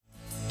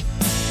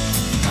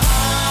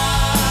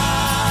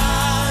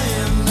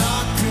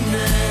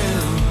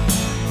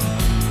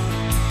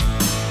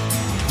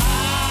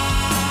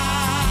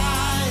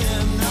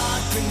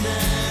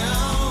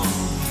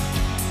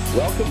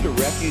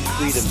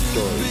Freedom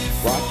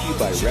Stories, brought to you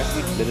by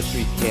Refuge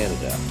Ministries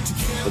Canada.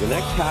 For the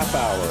next half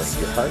hour,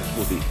 your hearts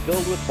will be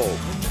filled with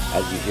hope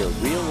as you hear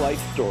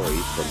real-life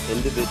stories from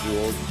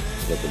individuals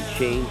that have been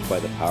changed by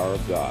the power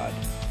of God.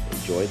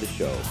 Enjoy the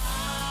show.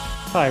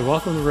 Hi,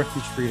 welcome to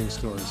Refuge Freedom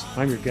Stories.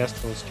 I'm your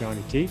guest host,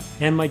 Johnny T.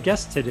 And my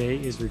guest today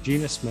is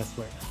ReGina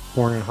Smithwick.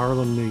 Born in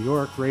Harlem, New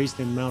York,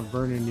 raised in Mount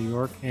Vernon, New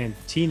York, and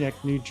Teaneck,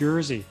 New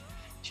Jersey.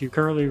 She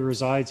currently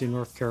resides in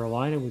North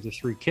Carolina with her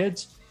 3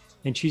 kids,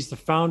 and she's the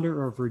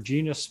founder of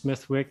ReGina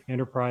Smithwick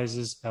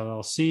Enterprises,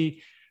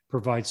 LLC,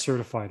 provides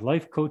certified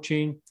life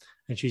coaching,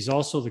 and she's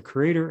also the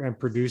creator and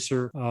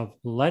producer of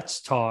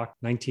Let's Talk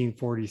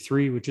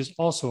 1943, which is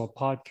also a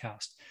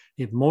podcast.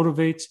 It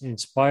motivates,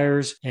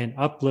 inspires, and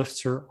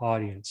uplifts her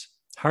audience.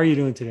 How are you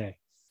doing today?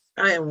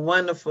 I am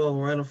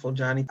wonderful,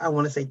 Johnny. I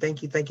want to say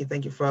thank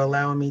you for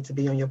allowing me to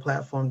be on your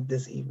platform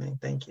this evening.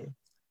 Thank you.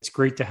 It's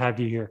great to have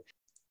you here.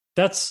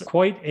 That's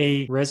quite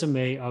a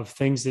resume of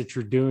things that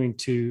you're doing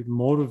to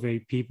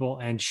motivate people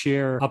and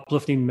share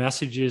uplifting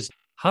messages.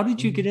 How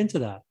did you get into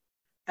that?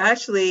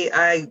 Actually,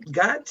 I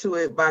got to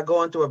it by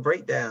going through a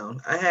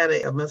breakdown. I had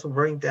a mental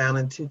breakdown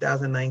in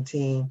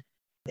 2019.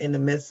 In the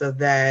midst of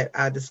that,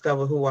 I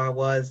discovered who I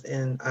was,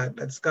 and I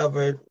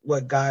discovered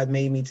what God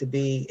made me to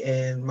be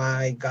and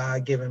my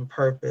God-given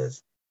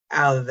purpose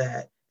out of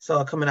that.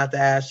 So coming out the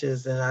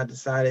ashes, and I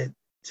decided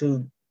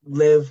to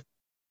live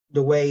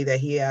the way that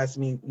He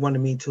wanted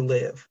me to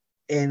live.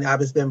 And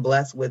I've just been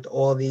blessed with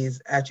all these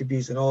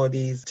attributes and all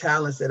these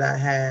talents that I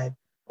had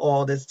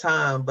all this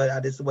time, but I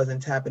just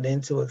wasn't tapping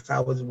into it because I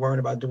was worrying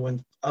about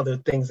doing other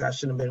things I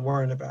shouldn't have been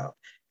worrying about.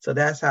 So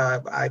that's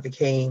how I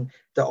became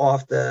the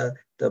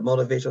author, the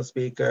motivational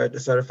speaker, the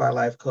certified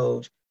life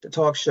coach, the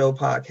talk show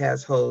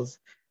podcast host.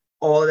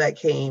 All of that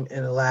came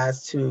in the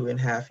last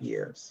 2.5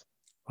 years.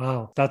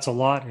 Wow, that's a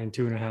lot in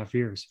 2.5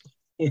 years.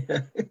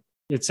 Yeah.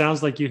 It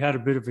sounds like you had a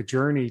bit of a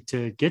journey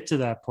to get to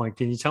that point.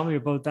 Can you tell me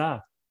about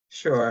that?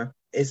 Sure.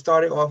 It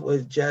started off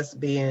with just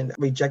being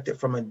rejected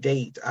from a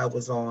date I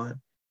was on.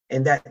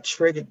 And that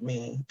triggered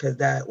me because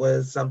that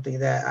was something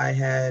that I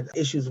had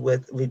issues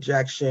with,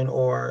 rejection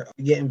or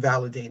getting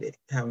validated,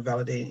 having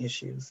validating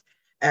issues.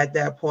 At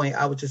that point,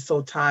 I was just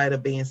so tired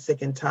of being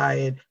sick and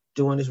tired,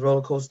 doing this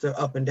roller coaster,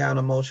 up and down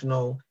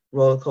emotional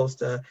roller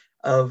coaster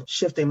of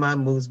shifting my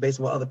moods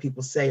based on what other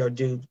people say or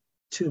do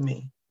to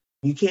me.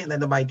 You can't let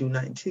nobody do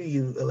nothing to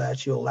you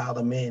unless you allow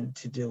them in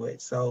to do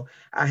it. So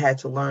I had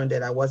to learn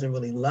that I wasn't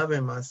really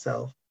loving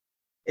myself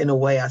in a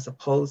way I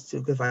supposed to,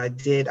 because if I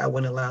did, I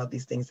wouldn't allow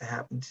these things to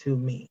happen to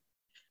me.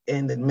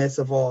 In the midst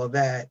of all of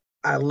that,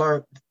 I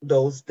learned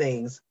those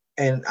things,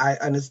 and I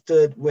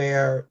understood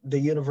where the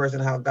universe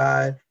and how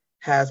God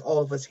has all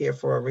of us here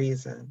for a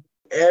reason.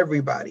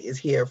 Everybody is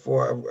here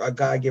for a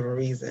God-given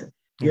reason.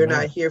 You're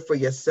not here for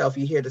yourself.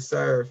 You're here to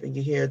serve, and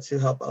you're here to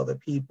help other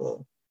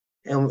people.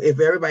 And if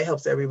everybody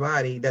helps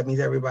everybody, that means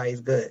everybody's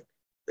good.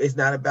 It's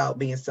not about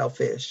being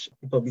selfish.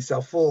 People be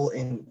self-full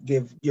and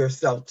give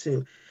yourself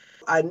too.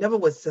 I never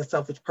was a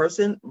selfish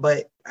person,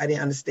 but I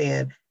didn't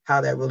understand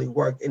how that really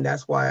worked. And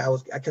that's why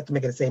I kept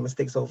making the same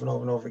mistakes over and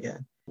over and over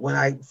again. When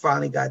I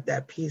finally got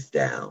that piece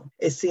down,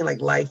 it seemed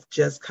like life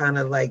just kind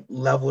of like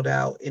leveled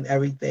out in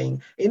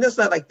everything. And it's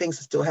not like things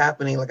are still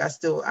happening. Like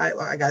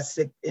I got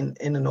sick in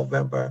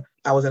November.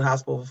 I was in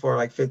hospital for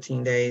like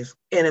 15 days.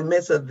 In the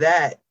midst of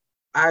that,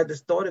 I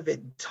just thought of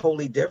it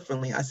totally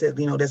differently. I said,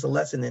 there's a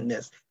lesson in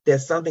this.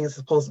 There's something that's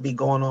supposed to be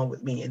going on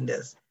with me in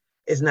this.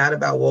 It's not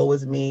about woe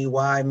is me,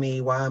 why I'm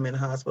in the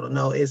hospital.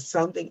 No, it's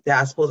something that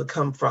I'm supposed to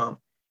come from.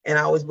 And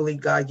I always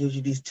believe God gives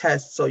you these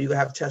tests so you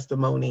have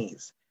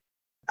testimonies.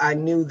 I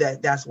knew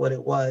that that's what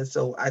it was.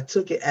 So I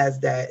took it as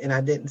that, and I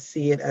didn't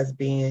see it as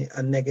being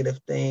a negative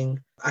thing.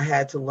 I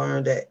had to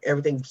learn that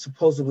everything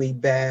supposedly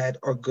bad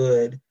or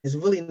good is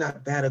really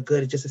not bad or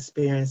good. It's just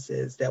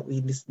experiences that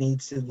we just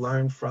need to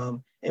learn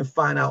from and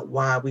find out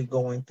why we're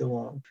going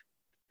through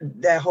them.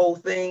 That whole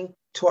thing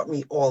taught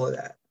me all of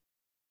that.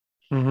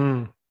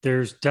 Mm-hmm.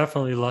 There's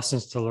definitely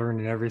lessons to learn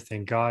in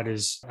everything. God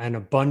is an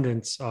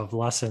abundance of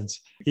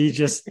lessons. He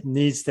just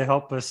needs to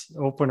help us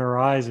open our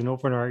eyes and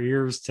open our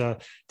ears to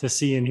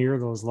see and hear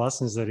those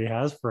lessons that He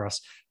has for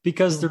us,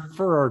 because they're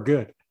for our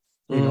good.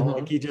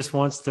 Like He just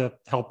wants to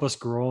help us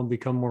grow and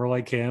become more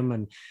like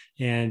Him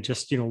and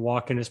just,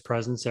 walk in His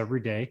presence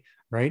every day.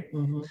 Right.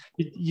 Mm-hmm.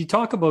 You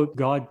talk about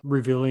God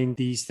revealing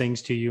these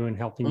things to you and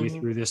helping you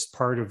through this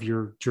part of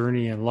your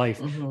journey in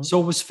life. Mm-hmm. So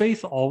was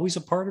faith always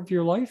a part of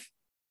your life?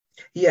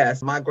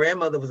 Yes, my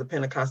grandmother was a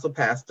Pentecostal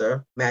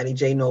pastor, Maddie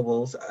J.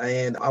 Nobles,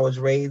 and I was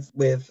raised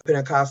with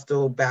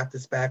Pentecostal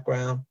Baptist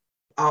background.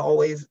 I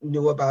always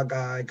knew about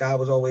God. God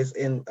was always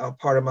in a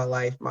part of my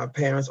life. My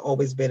parents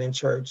always been in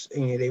church.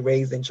 They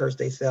raised in church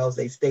themselves.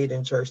 They stayed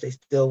in church. They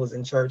still was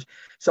in church.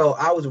 So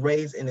I was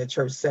raised in a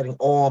church setting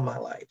all my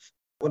life.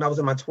 When I was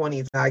in my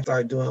 20s, I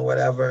started doing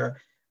whatever.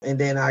 And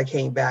then I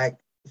came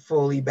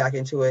fully back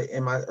into it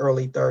in my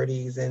early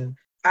 30s. And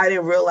I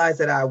didn't realize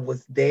that I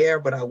was there,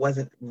 but I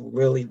wasn't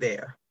really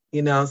there.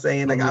 You know what I'm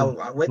saying? Like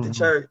I went to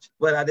church,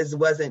 but I just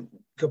wasn't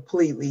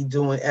completely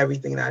doing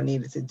everything that I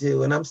needed to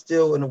do. And I'm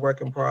still in a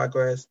work in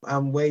progress.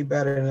 I'm way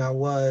better than I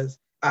was.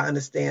 I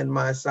understand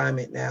my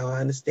assignment now. I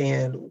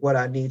understand what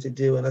I need to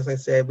do. And as I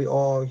said, we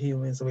all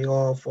humans and we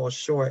all fall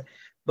short.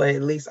 But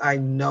at least I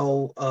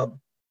know a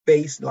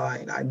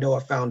baseline. I know a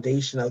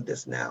foundation of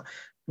this now.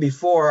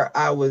 Before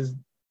I was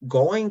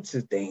going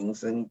to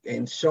things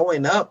and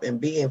showing up and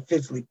being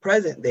physically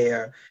present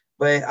there,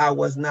 but I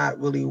was not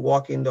really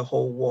walking the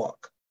whole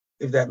walk,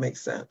 if that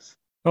makes sense.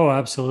 Oh,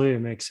 absolutely. It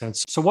makes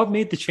sense. So what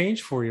made the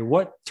change for you?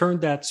 What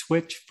turned that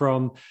switch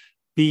from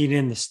being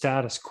in the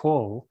status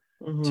quo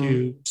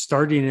to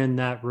starting in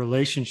that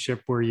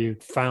relationship where you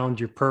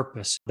found your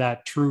purpose,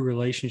 that true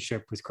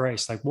relationship with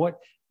Christ? Like what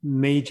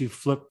made you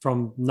flip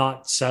from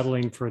not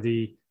settling for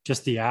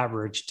just the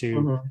average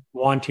to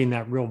wanting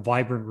that real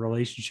vibrant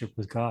relationship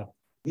with God?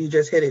 You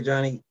just hit it,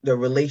 Johnny. The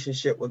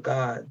relationship with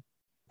God.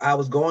 I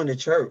was going to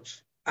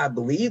church. I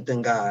believed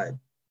in God,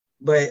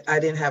 but I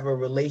didn't have a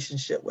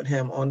relationship with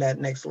him on that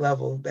next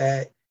level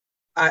that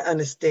I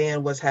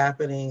understand what's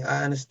happening.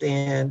 I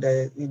understand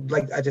that,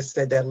 like I just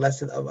said, that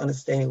lesson of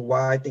understanding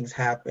why things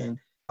happen.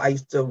 I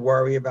used to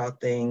worry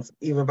about things,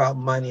 even about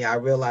money. I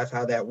realized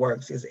how that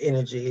works. It's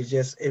energy.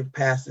 It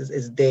passes.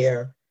 It's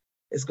there.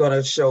 It's going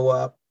to show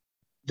up.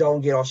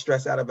 Don't get all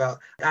stressed out about.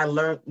 I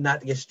learned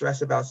not to get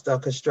stressed about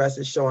stuff because stress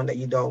is showing that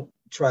you don't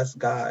trust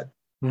God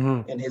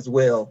and his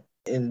will.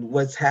 And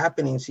what's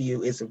happening to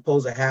you is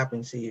supposed to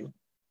happen to you.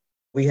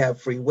 We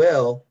have free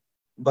will,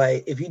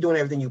 but if you're doing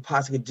everything you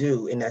possibly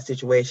do in that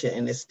situation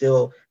and it's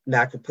still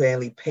not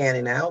completely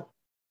panning out,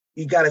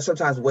 you got to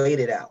sometimes wait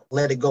it out,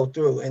 let it go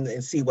through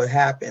and see what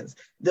happens.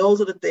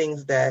 Those are the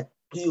things that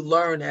you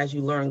learn as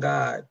you learn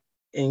God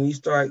and you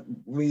start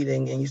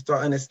reading and you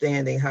start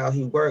understanding how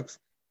he works.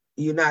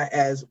 You're not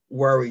as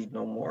worried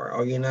no more,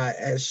 or you're not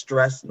as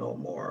stressed no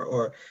more,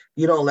 or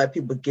you don't let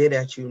people get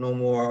at you no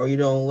more, or you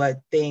don't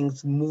let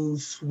things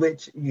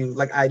switch you.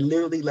 Like I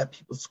literally let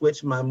people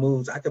switch my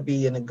moods. I could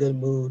be in a good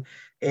mood,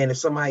 and if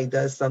somebody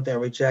does something,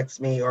 rejects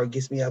me or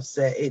gets me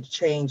upset, it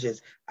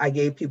changes. I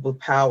gave people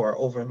power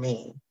over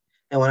me.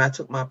 And when I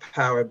took my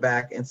power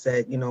back and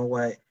said, you know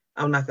what,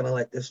 I'm not going to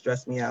let this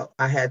stress me out.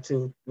 I had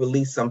to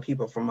release some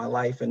people from my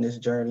life in this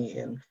journey.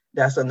 And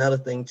that's another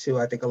thing too.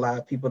 I think a lot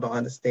of people don't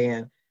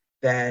understand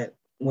that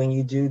when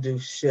you do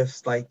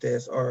shifts like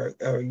this, or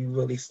you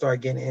really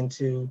start getting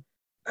into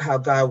how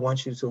God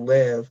wants you to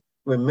live,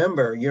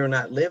 remember, you're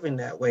not living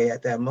that way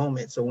at that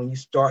moment. So when you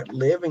start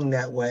living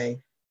that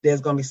way,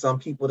 there's going to be some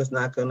people that's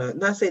not going to,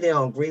 not say they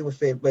don't agree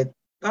with it, but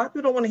a lot of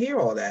people don't want to hear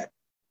all that.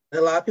 And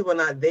a lot of people are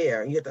not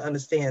there. You have to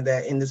understand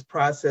that in this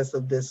process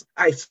of this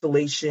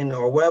isolation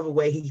or whatever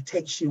way he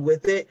takes you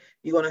with it,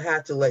 you're going to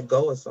have to let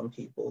go of some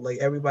people. Like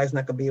everybody's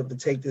not going to be able to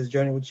take this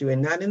journey with you,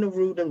 and not in a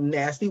rude and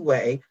nasty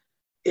way.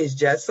 It's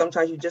just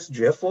sometimes you just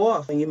drift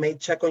off, and you may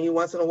check on you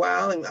once in a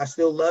while and I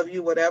still love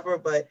you, whatever,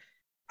 but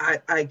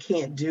I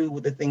can't do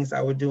the things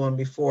I was doing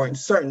before in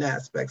certain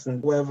aspects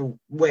and whatever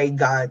way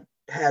God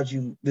has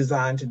you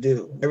designed to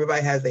do.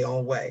 Everybody has their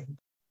own way.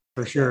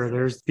 For sure.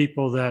 There's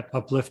people that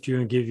uplift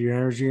you and give you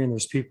energy, and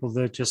there's people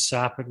that just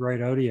sap it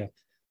right out of you,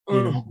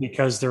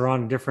 because they're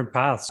on different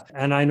paths.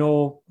 And I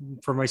know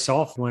for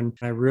myself, when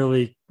I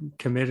really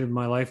committed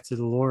my life to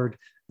the Lord,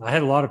 I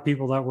had a lot of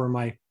people that were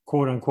my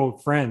quote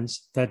unquote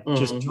friends that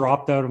just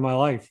dropped out of my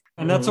life.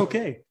 And that's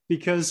okay,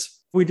 because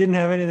we didn't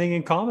have anything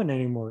in common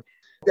anymore.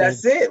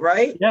 That's it,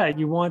 right? Yeah.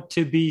 You want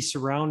to be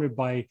surrounded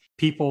by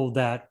people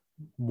that,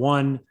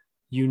 one,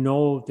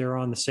 they're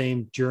on the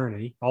same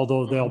journey,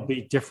 although there'll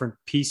be different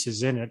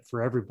pieces in it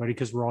for everybody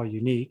because we're all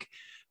unique,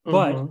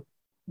 but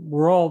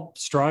we're all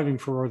striving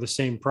for the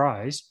same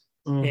prize.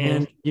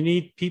 And you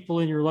need people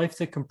in your life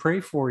that can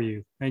pray for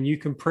you and you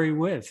can pray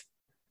with.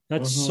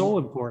 That's so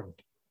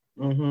important.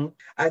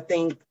 I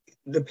think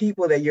the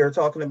people that you're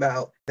talking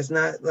about, it's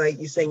not like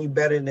you're saying you're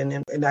better than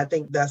them. And I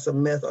think that's a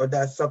myth, or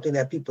that's something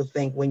that people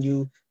think when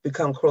you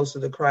become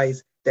closer to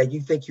Christ, that you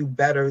think you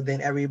better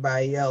than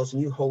everybody else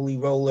and you holy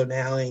roller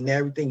now and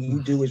everything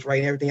you do is right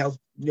and everything else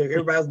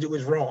everybody else do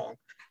is wrong.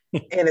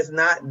 And it's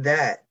not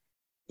that.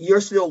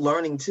 You're still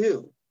learning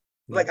too.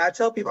 Like I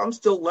tell people, I'm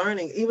still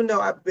learning, even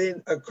though I've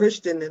been a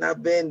Christian and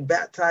I've been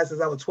baptized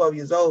since I was 12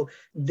 years old.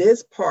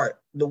 This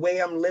part, the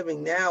way I'm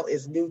living now,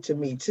 is new to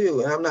me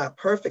too. And I'm not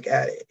perfect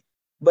at it.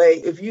 But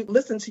if you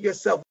listen to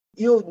yourself,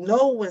 you'll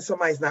know when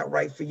somebody's not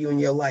right for you in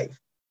your life.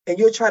 And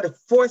you'll try to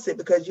force it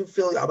because you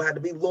feel I have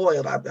to be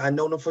loyal. I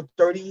know them for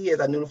 30 years.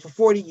 I knew them for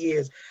 40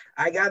 years.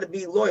 I got to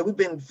be loyal. We've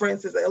been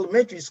friends since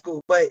elementary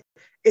school. But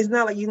it's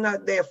not like you're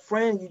not their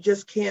friend. You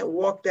just can't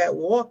walk that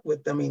walk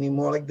with them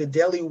anymore, like the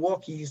daily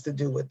walk you used to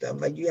do with them.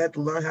 Like you have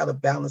to learn how to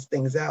balance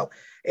things out.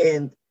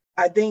 And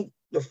I think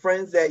the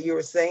friends that you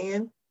were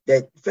saying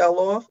that fell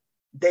off,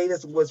 they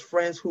just was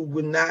friends who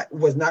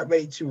was not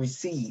ready to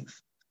receive.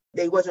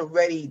 They wasn't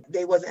ready.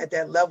 They wasn't at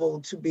that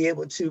level to be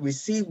able to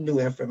receive new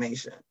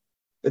information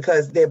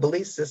because their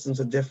belief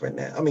systems are different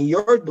now. I mean,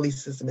 your belief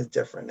system is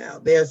different now.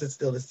 Theirs is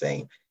still the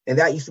same. And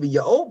that used to be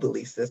your old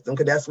belief system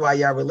because that's why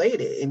y'all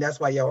related and that's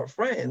why y'all were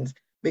friends,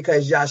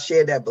 because y'all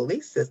shared that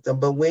belief system.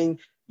 But when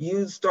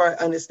you start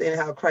understanding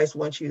how Christ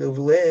wants you to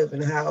live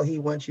and how he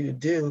wants you to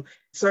do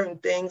certain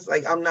things.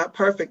 Like, I'm not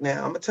perfect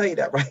now. I'm going to tell you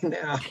that right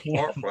now.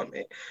 Far from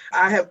it.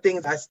 I have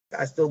things,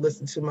 I still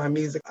listen to my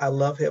music. I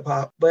love hip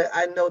hop. But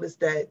I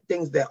noticed that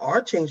things that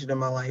are changing in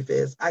my life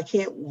is I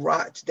can't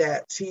watch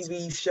that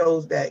TV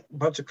shows, that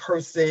bunch of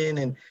cursing,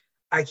 and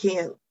I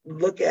can't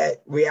look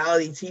at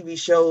reality TV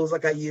shows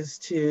like I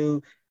used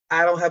to.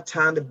 I don't have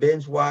time to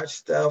binge watch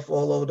stuff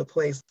all over the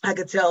place. I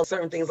could tell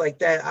certain things like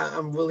that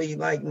I'm really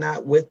like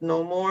not with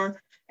no more.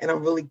 And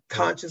I'm really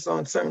conscious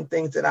on certain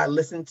things that I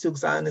listen to,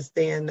 because I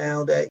understand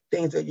now that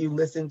things that you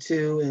listen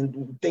to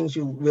and things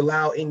you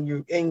allow in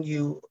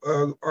you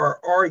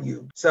are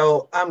you.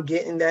 So I'm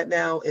getting that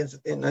now. It's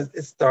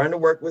starting to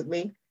work with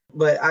me.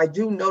 But I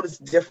do notice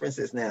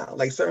differences now,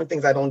 like certain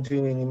things I don't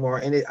do anymore,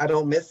 and I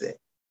don't miss it.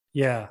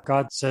 Yeah,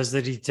 God says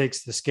that he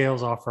takes the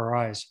scales off our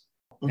eyes.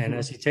 And Mm-hmm.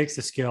 as he takes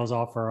the scales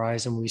off our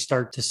eyes and we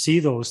start to see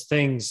those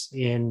things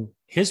in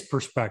his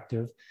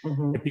perspective,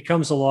 Mm-hmm. it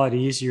becomes a lot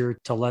easier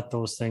to let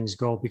those things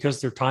go,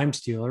 because they're time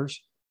stealers,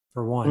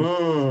 for one,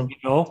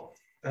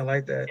 I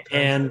like that.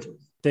 and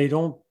they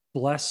don't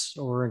bless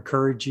or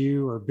encourage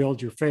you or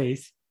build your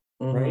faith,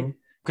 right? Mm-hmm.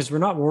 Because we're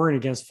not warring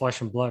against flesh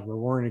and blood. We're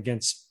warring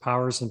against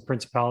powers and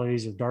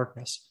principalities of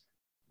darkness.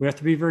 We have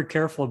to be very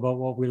careful about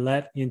what we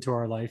let into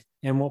our life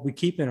and what we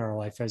keep in our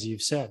life, as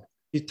you've said.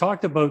 You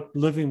talked about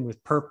living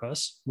with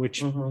purpose,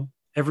 which Mm-hmm.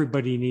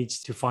 everybody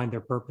needs to find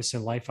their purpose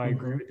in life. I Mm-hmm.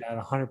 agree with that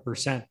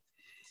 100%.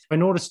 I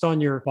noticed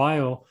on your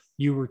bio,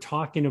 you were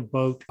talking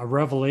about a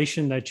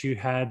revelation that you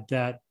had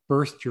that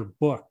birthed your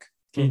book.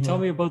 Can you tell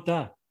me about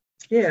that?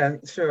 Yeah,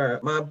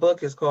 sure. My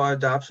book is called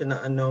Adoption,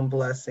 An Unknown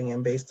Blessing,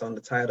 and based on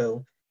the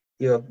title,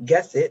 you'll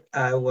guess it,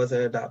 I was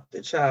an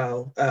adopted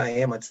child. I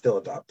am still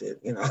adopted,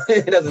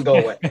 it doesn't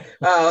go away.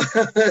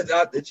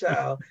 Adopted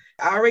child.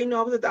 I already know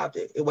I was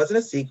adopted. It wasn't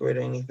a secret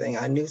or anything.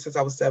 I knew since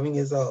I was 7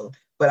 years old,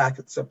 but I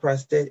could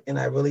suppressed it, and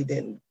I really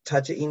didn't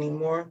touch it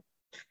anymore.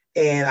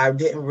 And I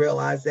didn't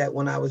realize that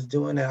when I was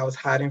doing it, I was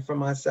hiding from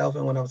myself.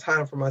 And when I was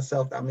hiding from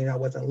myself, I mean, I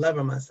wasn't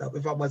loving myself.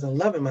 If I wasn't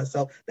loving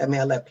myself, that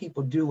meant I let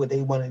people do what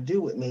they want to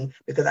do with me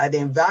because I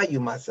didn't value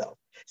myself.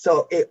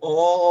 So it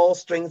all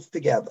strings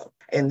together.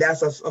 And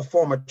that's a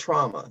form of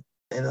trauma.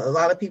 And a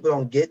lot of people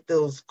don't get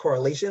those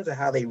correlations and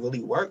how they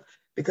really work,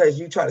 because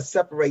you try to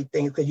separate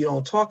things because you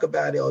don't talk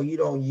about it or you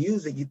don't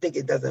use it. You think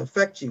it doesn't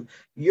affect you.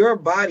 Your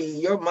body,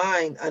 your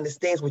mind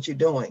understands what you're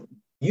doing.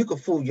 You can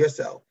fool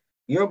yourself.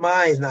 Your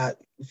mind's not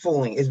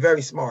fooling. It's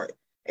very smart.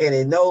 And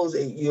it knows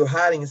that you're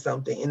hiding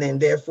something. And then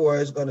therefore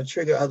it's going to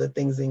trigger other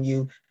things in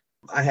you.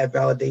 I had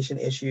validation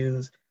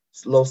issues,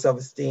 low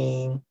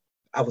self-esteem.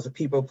 I was a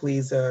people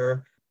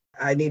pleaser.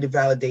 I needed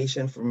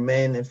validation from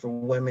men and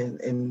from women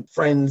and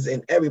friends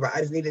and everybody.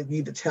 I just needed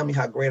you to tell me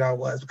how great I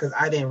was, because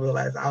I didn't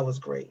realize I was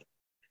great.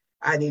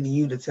 I needed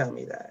you to tell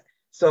me that.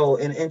 So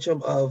in the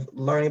interim of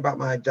learning about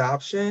my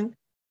adoption,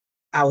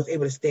 I was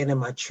able to stand in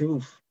my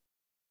truth.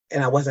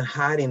 And I wasn't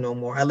hiding no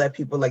more. I let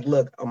people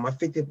look, on my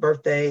 50th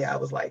birthday, I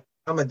was like,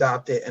 I'm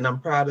adopted and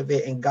I'm proud of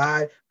it. And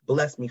God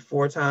blessed me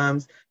 4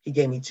 times. He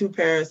gave me 2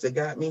 parents that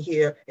got me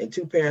here and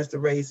 2 parents to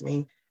raise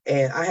me.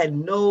 And I had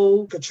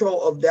no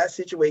control of that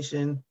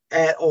situation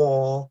at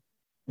all.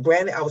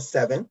 Granted, I was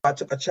 7. I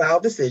took a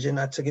child decision.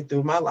 I took it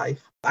through my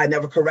life. I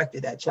never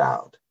corrected that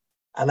child.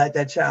 I let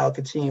that child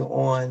continue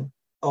on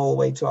all the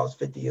way till I was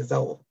 50 years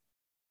old.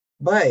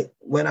 But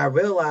when I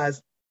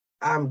realized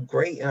I'm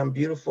great and I'm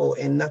beautiful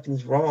and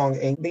nothing's wrong,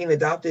 and being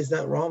adopted is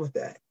nothing wrong with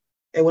that.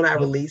 And when I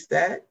released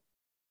that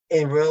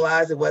and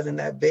realized it wasn't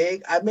that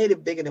big, I made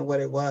it bigger than what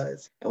it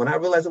was. And when I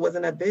realized it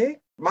wasn't that big,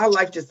 my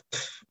life just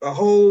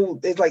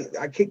it's like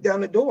I kicked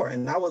down the door,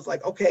 and I was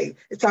like, okay,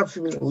 it's time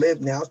for me to live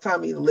now. It's time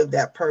for me to live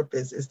that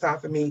purpose. It's time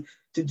for me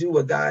to do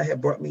what God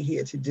had brought me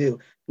here to do.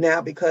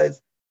 Now,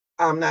 because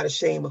I'm not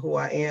ashamed of who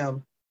I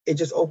am, it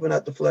just opened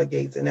up the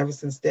floodgates. And ever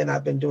since then,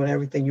 I've been doing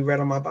everything you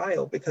read on my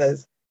bio,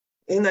 because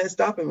ain't nothing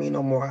stopping me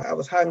no more. I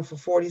was hiding for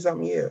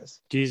 40-something years.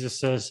 Jesus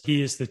says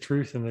he is the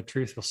truth, and the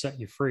truth will set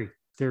you free.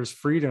 There's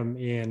freedom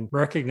in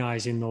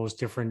recognizing those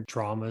different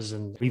traumas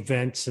and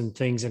events and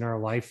things in our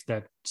life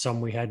that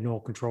some we had no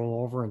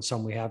control over, and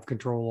some we have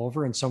control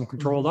over, and some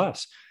controlled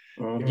us.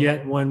 Mm-hmm.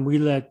 Yet when we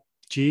let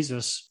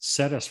Jesus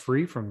set us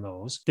free from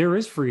those, there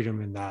is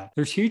freedom in that.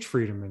 There's huge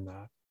freedom in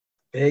that.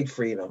 Big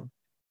freedom.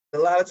 A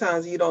lot of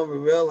times you don't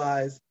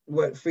realize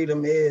what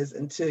freedom is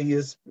until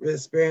you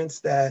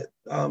experience that,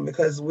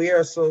 because we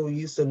are so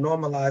used to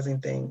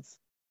normalizing things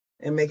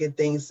and making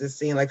things to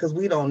seem like, because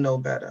we don't know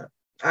better.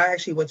 I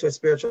actually went to a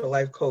spiritual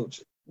life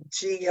coach.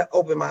 She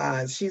opened my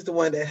eyes. She's the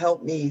one that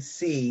helped me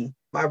see.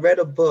 I read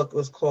a book. It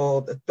was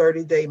called The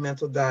 30-Day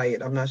Mental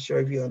Diet. I'm not sure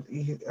if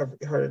you ever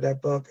heard of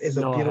that book. It's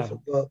a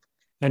beautiful book.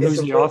 And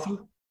who's the author?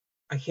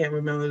 I can't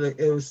remember.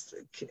 It was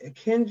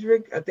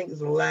Kendrick, I think is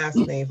the last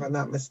name, if I'm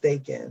not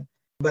mistaken.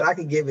 But I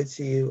could give it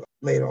to you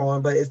later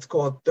on. But it's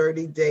called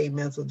 30-Day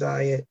Mental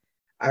Diet.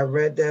 I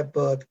read that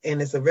book,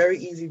 and it's a very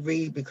easy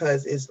read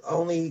because it's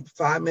only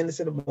 5 minutes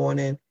in the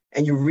morning,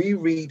 and you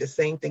reread the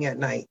same thing at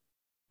night.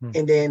 Hmm.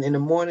 And then in the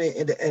morning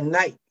and at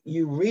night,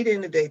 you read it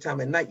in the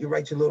daytime. At night, you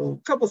write your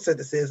little couple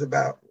sentences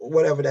about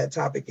whatever that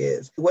topic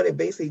is. What it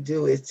basically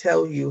do is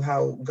tell you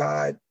how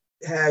God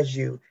has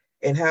you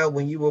and how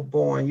when you were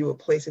born, you were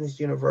placed in this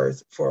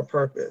universe for a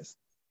purpose.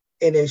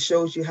 And it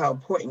shows you how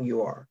important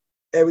you are.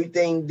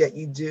 Everything that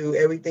you do,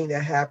 everything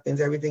that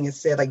happens, everything is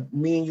said, like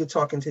me and you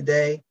talking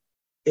today,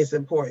 it's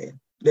important.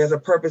 There's a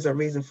purpose and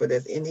reason for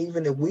this. And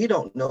even if we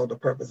don't know the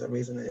purpose and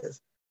reason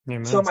is,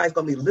 Amen. somebody's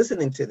going to be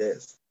listening to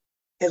this.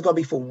 It's going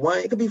to be for one,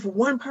 it could be for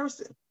one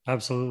person.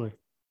 Absolutely.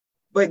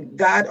 But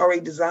God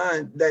already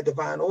designed that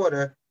divine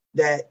order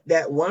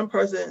that one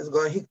person is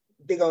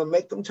they're going to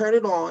make them turn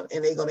it on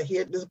and they're going to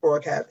hear this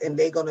broadcast and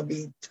they're going to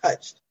be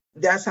touched.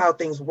 That's how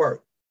things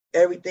work.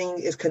 Everything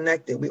is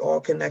connected. We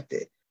all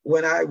connected.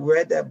 When I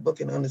read that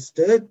book and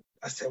understood,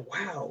 I said,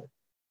 wow,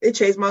 it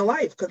changed my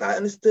life because I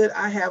understood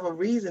I have a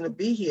reason to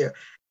be here.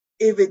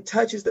 If it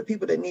touches the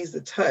people that needs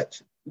to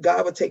touch,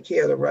 God will take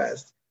care of the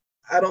rest.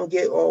 I don't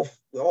get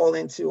all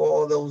into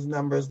all those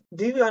numbers.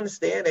 Do you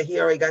understand that he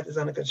already got this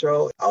under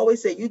control? I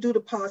always say, you do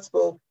the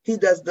possible, he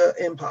does the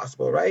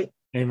impossible, right?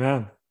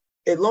 Amen.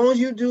 As long as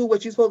you do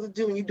what you're supposed to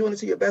do and you're doing it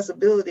to your best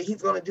ability,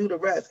 he's going to do the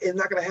rest. It's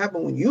not going to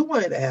happen when you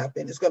want it to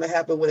happen. It's going to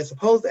happen when it's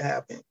supposed to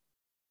happen.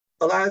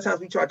 A lot of times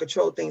we try to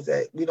control things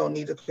that we don't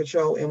need to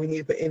control and we need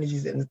to put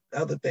energies in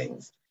other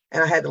things.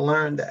 And I had to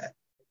learn that.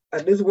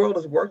 This world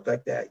has worked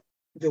like that.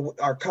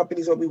 Our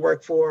companies that we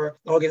work for,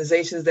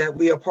 organizations that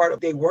we are part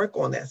of, they work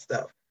on that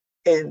stuff.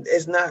 And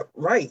it's not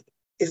right.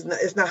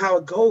 It's not how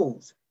it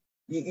goes.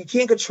 You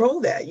can't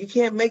control that. You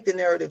can't make the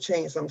narrative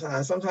change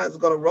sometimes. Sometimes it's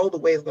going to roll the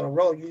way it's going to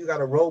roll. You got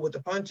to roll with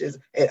the punches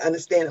and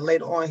understand it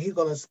later on. He's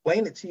going to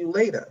explain it to you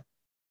later.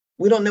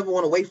 We don't never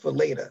want to wait for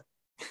later.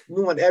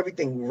 We want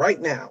everything right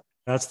now.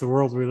 That's the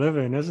world we live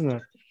in, isn't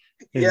it?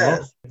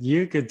 Yes.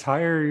 You could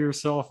tire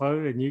yourself out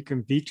and you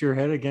can beat your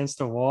head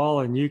against a wall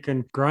and you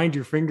can grind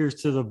your fingers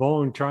to the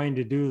bone trying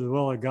to do the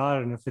will of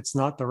God. And if it's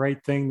not the right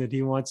thing that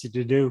he wants you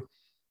to do,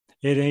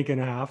 it ain't going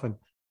to happen.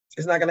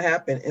 It's not going to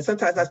happen. And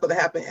sometimes that's going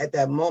to happen at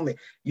that moment.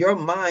 Your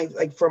mind,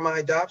 like for my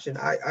adoption,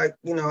 I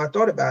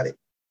thought about it.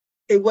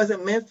 It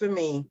wasn't meant for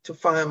me to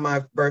find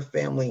my birth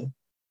family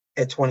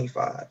at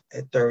 25,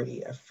 at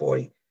 30, at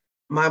 40.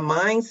 My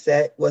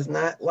mindset was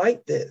not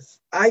like this.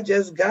 I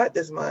just got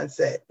this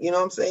mindset. You know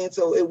what I'm saying?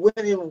 So it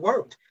wouldn't even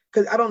work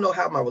because I don't know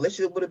how my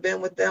relationship would have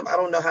been with them. I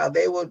don't know how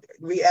they would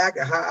react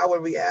or how I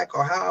would react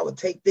or how I would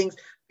take things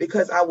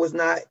because I was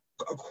not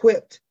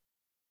equipped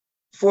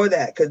for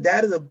that, because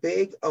that is a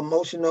big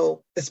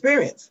emotional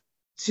experience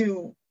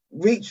to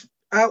reach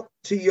out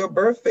to your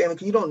birth family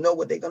because you don't know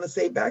what they're going to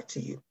say back to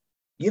you.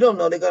 You don't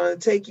know they're going to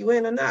take you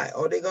in or not,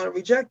 or they're going to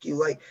reject you.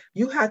 Like,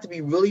 you have to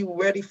be really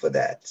ready for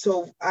that.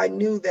 So I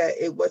knew that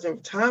it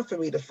wasn't time for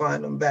me to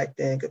find them back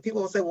then, because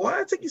people will say, well,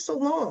 why it took you so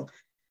long?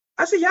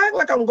 I said, you act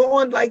like I'm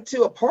going like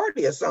to a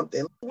party or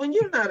something. When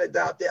you're not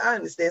adopted, I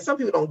understand. Some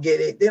people don't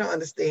get it. They don't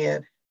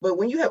understand. But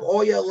when you have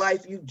all your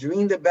life, you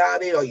dreamed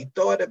about it or you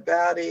thought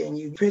about it and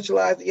you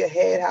visualized in your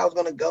head how it's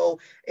going to go,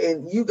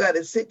 and you got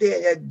to sit there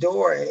at that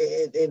door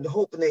and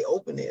hoping they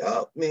open it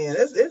up, man,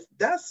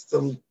 that's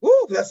some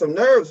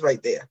nerves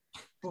right there.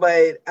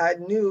 But I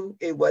knew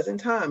it wasn't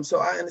time. So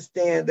I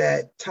understand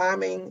that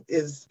timing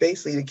is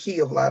basically the key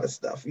of a lot of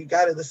stuff. You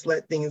got to just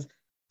let things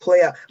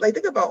play out. Like,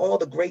 think about all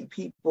the great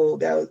people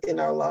that was in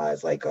our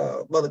lives, like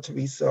Mother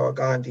Teresa or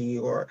Gandhi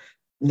or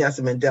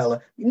Nelson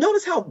Mandela. You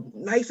notice how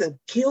nice and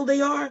chill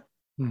they are?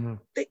 Mm-hmm.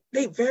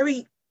 They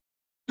very,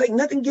 like,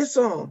 nothing gets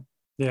on them.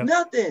 Yeah.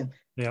 Nothing.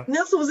 Yeah.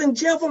 Nelson was in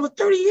jail for over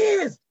 30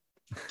 years.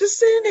 Just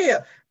sitting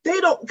there. They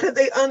don't, because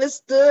they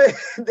understood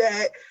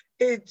that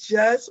it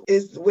just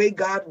is the way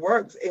God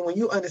works. And when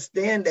you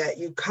understand that,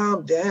 you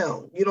calm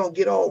down. You don't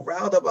get all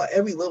riled up about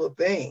every little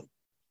thing.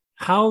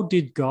 How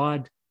did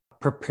God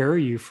prepare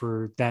you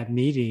for that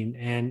meeting?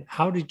 And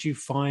how did you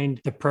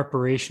find the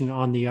preparation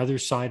on the other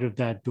side of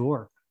that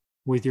door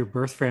with your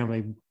birth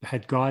family?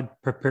 Had God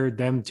prepared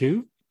them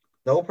too?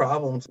 No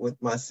problems with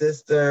my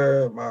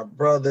sister, my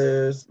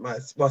brothers, my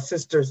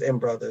sisters and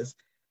brothers,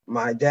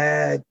 my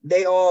dad.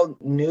 They all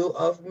knew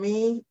of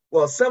me.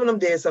 Well, some of them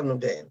did, some of them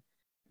didn't.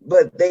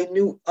 But they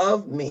knew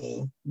of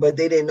me, but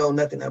they didn't know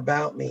nothing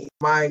about me.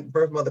 My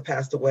birth mother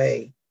passed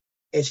away,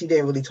 and she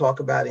didn't really talk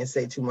about it and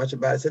say too much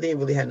about it, so they didn't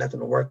really have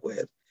nothing to work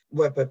with.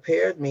 What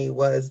prepared me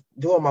was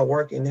doing my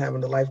work and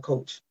having a life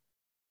coach,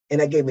 and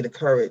that gave me the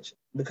courage,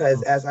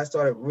 because as I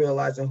started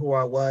realizing who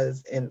I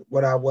was and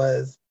what I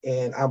was,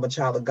 and I'm a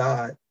child of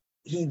God,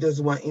 he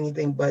doesn't want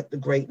anything but the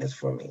greatness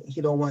for me.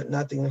 He don't want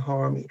nothing to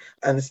harm me.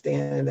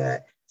 Understanding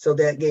that. So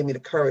that gave me the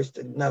courage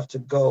enough to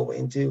go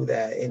and do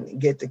that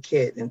and get the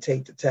kit and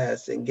take the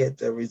test and get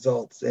the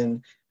results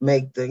and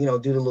make the,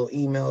 do the little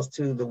emails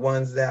to the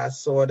ones that I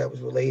saw that was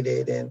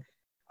related. And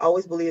I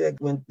always believe that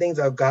when things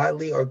are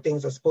godly or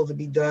things are supposed to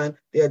be done,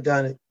 they're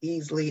done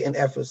easily and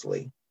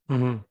effortlessly.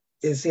 Mm-hmm.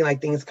 It seemed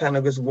like things kind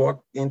of just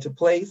walked into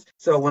place.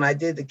 So when I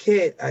did the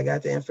kit, I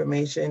got the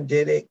information,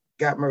 did it,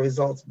 got my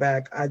results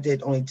back. I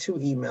did only 2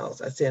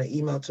 emails. I sent an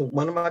email to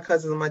one of my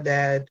cousins and my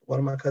dad, one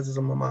of my cousins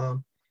and my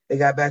mom. They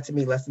got back to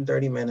me less than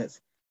 30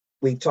 minutes.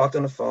 We talked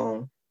on the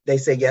phone. They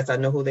said, yes, I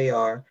know who they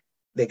are.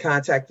 They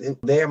contacted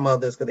their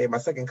mothers because they're my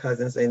second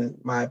cousins and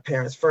my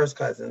parents' first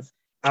cousins.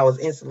 I was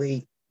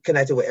instantly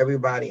connected with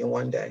everybody in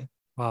one day.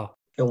 Wow.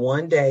 And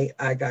one day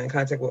I got in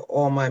contact with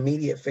all my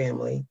immediate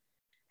family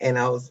and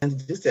I was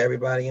introduced to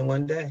everybody in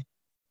one day.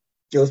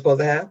 It was supposed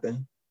to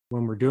happen.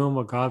 When we're doing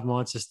what God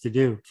wants us to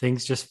do,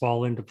 things just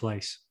fall into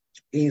place.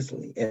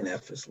 Easily and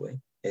effortlessly.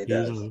 It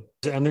Easily.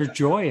 does. And there's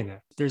joy in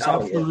it. There's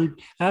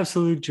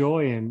absolute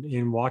joy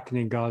in walking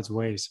in God's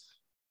ways.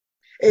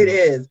 It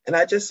is. And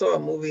I just saw a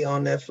movie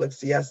on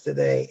Netflix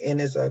yesterday, and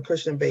it's a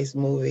Christian-based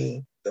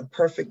movie, The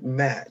Perfect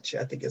Match,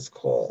 I think it's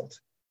called.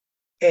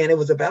 And it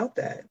was about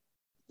that.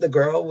 The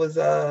girl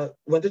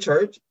went to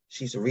church.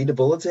 She used to read the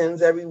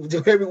bulletins every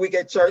week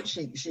at church.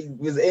 She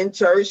was in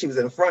church. She was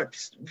in the front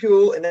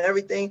pew and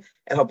everything.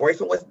 And her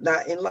boyfriend was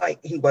not in life.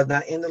 He was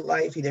not in the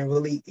life. He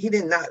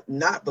did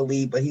not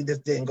believe, but he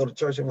just didn't go to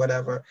church or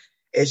whatever.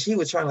 And she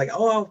was trying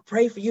I'll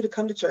pray for you to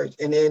come to church.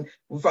 And then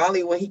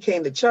finally, when he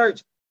came to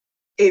church,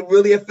 it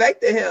really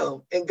affected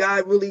him and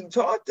God really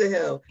talked to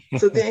him.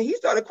 So then he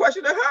started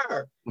questioning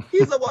her.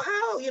 He's like, well,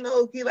 how,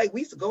 we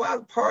used to go out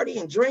and party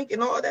and drink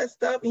and all that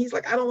stuff. And he's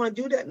like, I don't want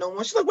to do that no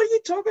more. She's like, what are you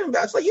talking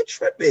about? She's like, you're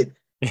tripping.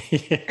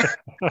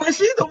 But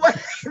she's the one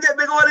that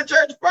been going to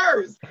church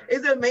first.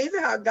 It's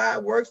amazing how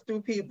God works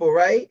through people,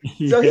 right?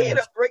 So he ended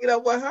up bringing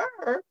up with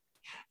her.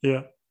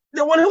 Yeah.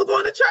 The one who was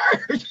going to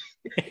church.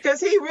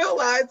 Because he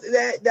realized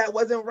that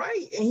wasn't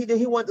right. And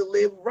he wanted to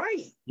live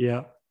right.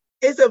 Yeah.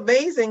 It's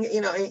amazing,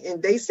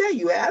 and they say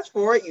you asked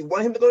for it. You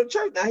want him to go to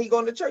church. Now he's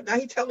going to church. Now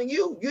he's telling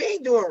you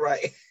ain't doing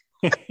right.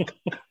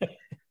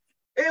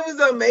 It was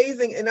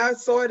amazing. And I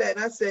saw that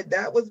and I said,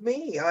 that was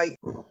me. I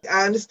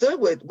understood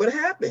what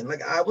happened.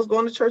 I was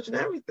going to church and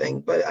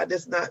everything, but I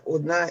just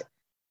was not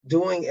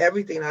doing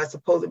everything I was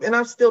supposed to. And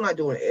I'm still not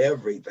doing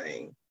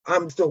everything.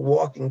 I'm still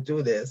walking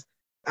through this.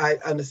 I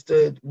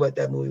understood what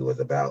that movie was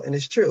about. And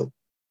it's true.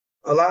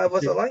 A lot of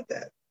us are like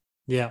that.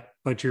 Yeah,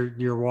 but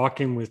you're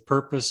walking with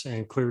purpose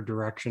and clear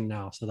direction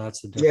now. So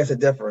that's the difference. Yes, a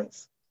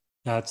difference.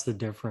 That's the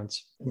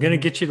difference. I'm going to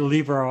get you to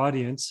leave our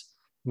audience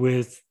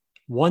with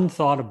one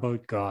thought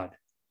about God.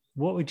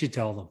 What would you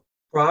tell them?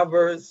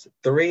 Proverbs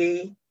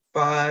 3,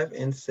 5,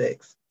 and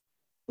 6.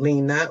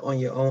 Lean not on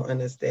your own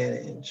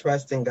understanding.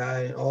 Trust in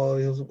God in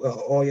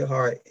all your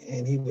heart,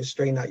 and he will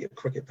straighten out your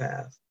crooked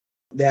path.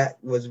 That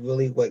was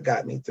really what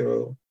got me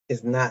through,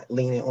 is not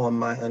leaning on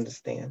my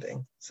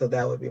understanding. So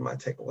that would be my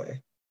takeaway.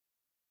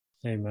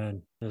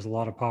 Amen. There's a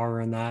lot of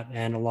power in that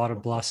and a lot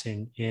of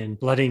blessing in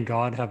letting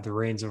God have the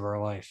reins of our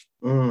life.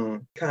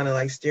 Kind of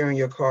like steering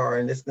your car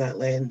and it's not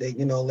let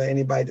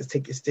anybody just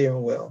take your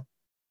steering wheel.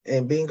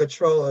 And being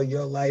control of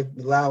your life,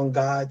 allowing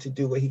God to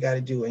do what he got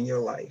to do in your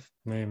life.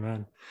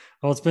 Amen.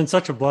 Well, it's been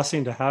such a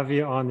blessing to have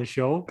you on the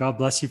show. God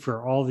bless you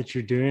for all that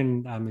you're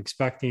doing. I'm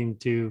expecting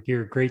to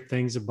hear great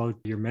things about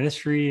your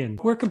ministry. And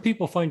where can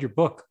people find your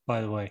book,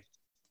 by the way?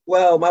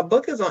 Well, my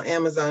book is on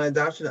Amazon,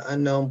 Adoption of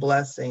Unknown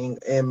Blessing,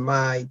 and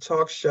my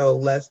talk show,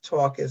 Let's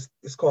Talk, is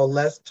called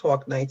Let's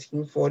Talk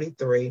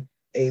 1943,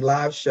 a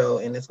live show,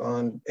 and it's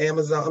on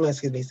Amazon, on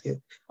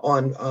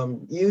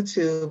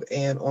YouTube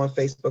and on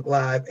Facebook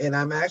Live. And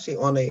I'm actually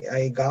on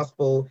a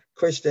gospel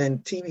Christian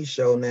TV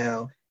show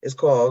now. It's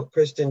called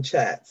Christian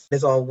Chats.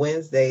 It's on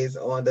Wednesdays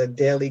on the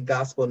Daily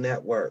Gospel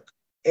Network.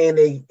 And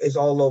it's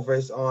all over.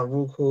 It's on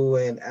Roku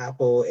and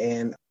Apple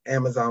and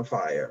Amazon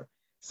Fire.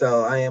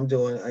 So I am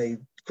doing a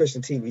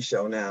Christian TV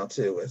show now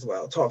too, as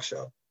well, talk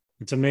show.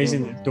 It's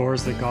amazing the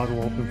doors that God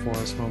will open for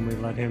us when we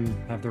let him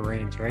have the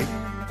reins, right?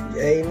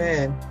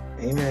 Amen.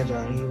 Amen,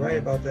 John. You're right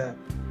about that.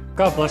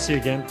 God bless you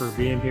again for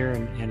being here,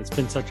 and it's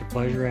been such a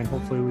pleasure, and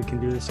hopefully we can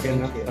do this again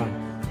another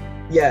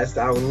time. Yes,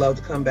 I would love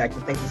to come back,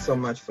 and thank you so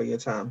much for your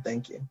time.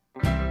 Thank you.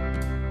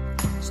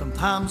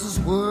 Sometimes this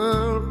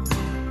world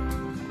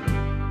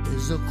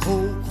is a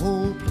cold,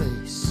 cold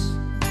place.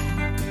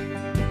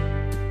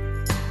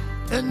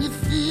 And you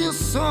feel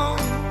so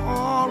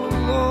all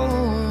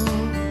alone.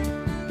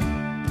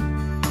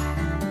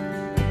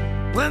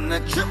 When the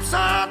chips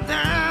are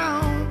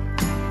down,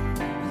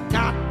 you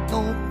got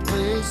no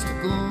place to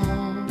go.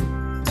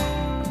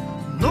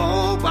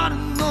 Nobody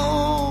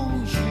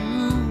knows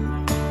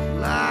you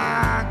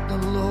like the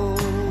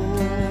Lord.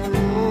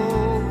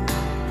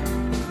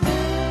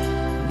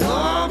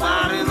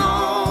 Nobody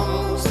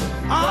knows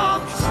all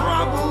the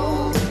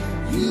trouble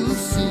you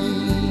see.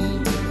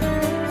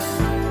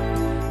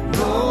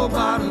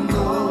 Nobody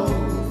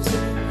knows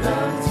the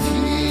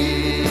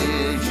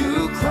tears you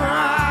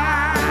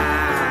cry.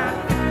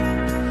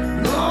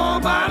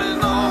 Nobody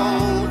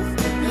knows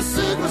your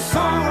secret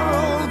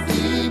sorrow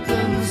deep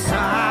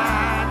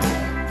inside.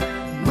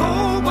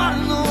 Nobody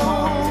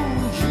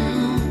knows you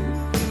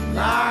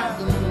like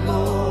the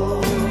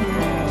Lord.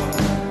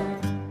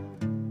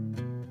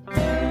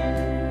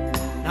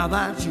 Now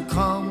that you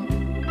come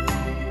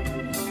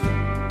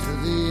to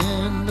the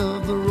end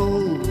of the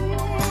road,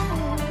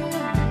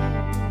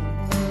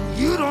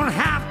 you don't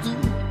have to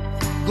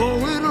go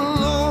it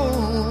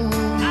alone.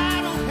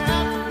 I don't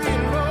have to be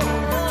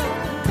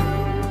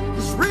alone.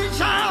 Just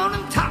reach out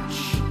and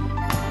touch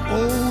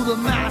Oh, the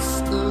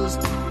Master's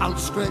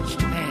outstretched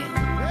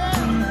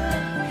hand.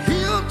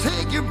 He'll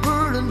take your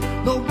burden.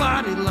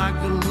 Nobody like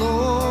the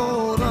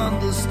Lord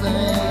understands.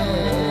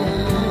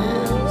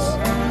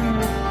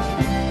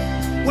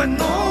 When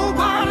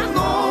nobody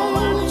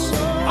knows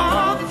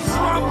all the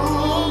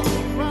trouble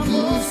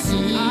you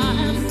see,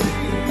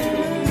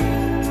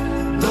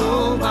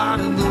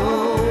 nobody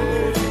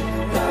knows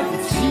the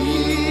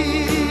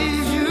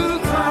tears you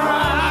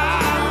cry.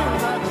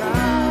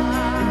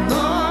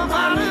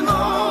 Nobody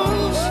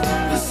knows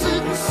the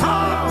secret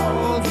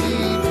sorrow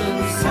deep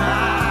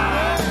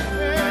inside.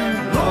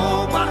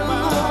 Nobody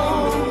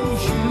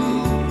knows you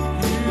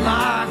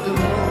like the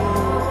Lord.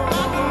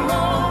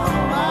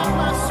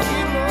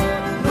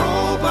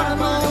 Nobody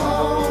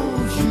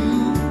knows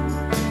you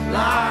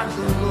like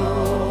the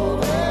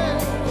Lord.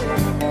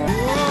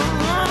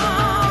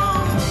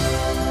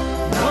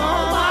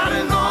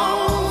 Nobody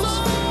knows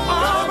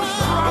all the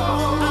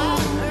trouble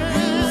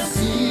you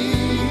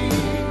see.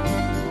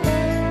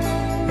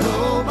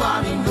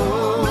 Nobody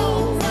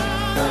knows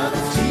the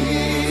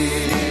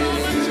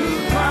tears you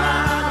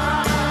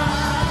cry.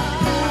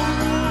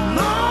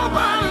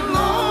 Nobody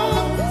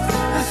knows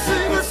the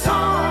secret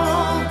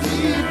sorrow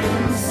deep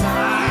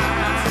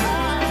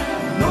inside.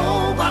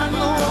 Nobody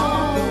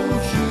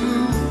knows you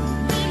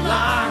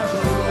like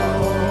the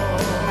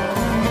Lord.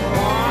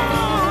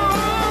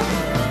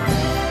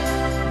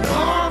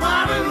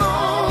 Nobody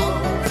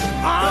knows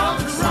all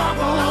the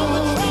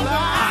trouble I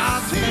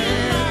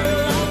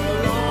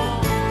spend.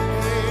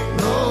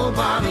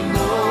 Nobody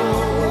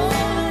knows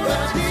the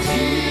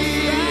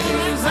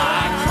tears I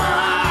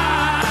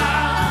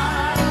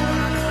cry.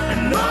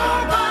 And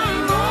nobody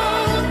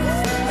knows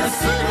the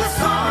secret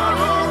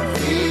sorrow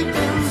deep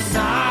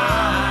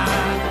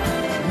inside.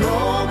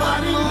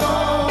 Nobody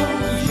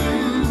knows you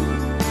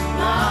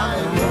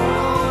like the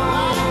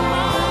Lord.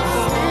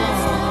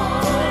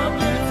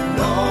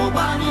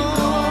 Nobody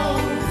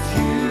knows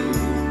you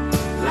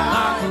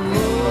like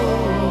the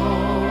Lord.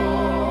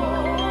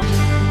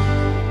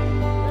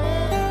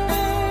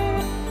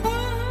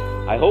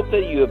 I hope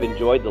that you have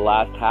enjoyed the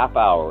last half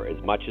hour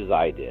as much as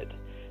I did.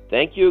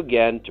 Thank you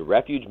again to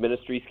Refuge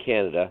Ministries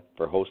Canada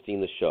for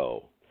hosting the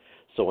show.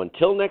 So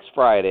until next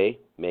Friday,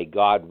 may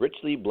God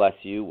richly bless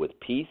you with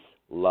peace,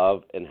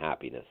 love, and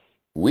happiness.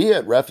 We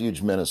at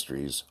Refuge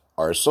Ministries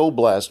are so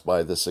blessed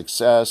by the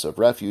success of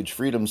Refuge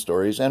Freedom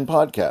Stories and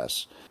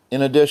podcasts.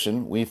 In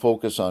addition, we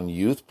focus on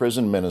youth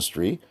prison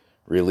ministry,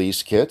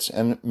 release kits,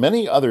 and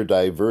many other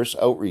diverse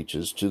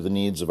outreaches to the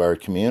needs of our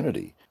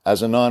community.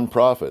 As a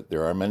nonprofit,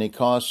 there are many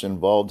costs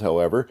involved,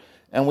 however,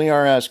 and we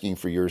are asking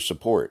for your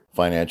support.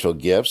 Financial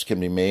gifts can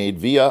be made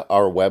via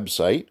our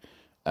website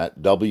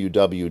at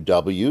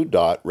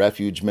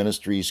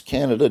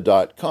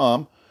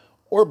www.refugeministriescanada.com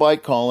or by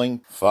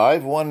calling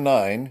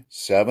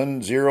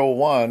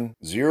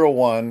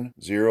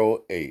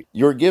 519-701-0108.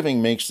 Your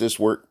giving makes this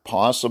work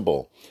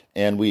possible,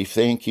 and we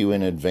thank you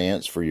in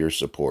advance for your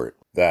support.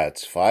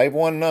 That's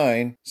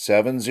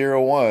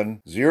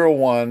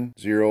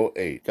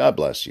 519-701-0108. God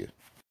bless you.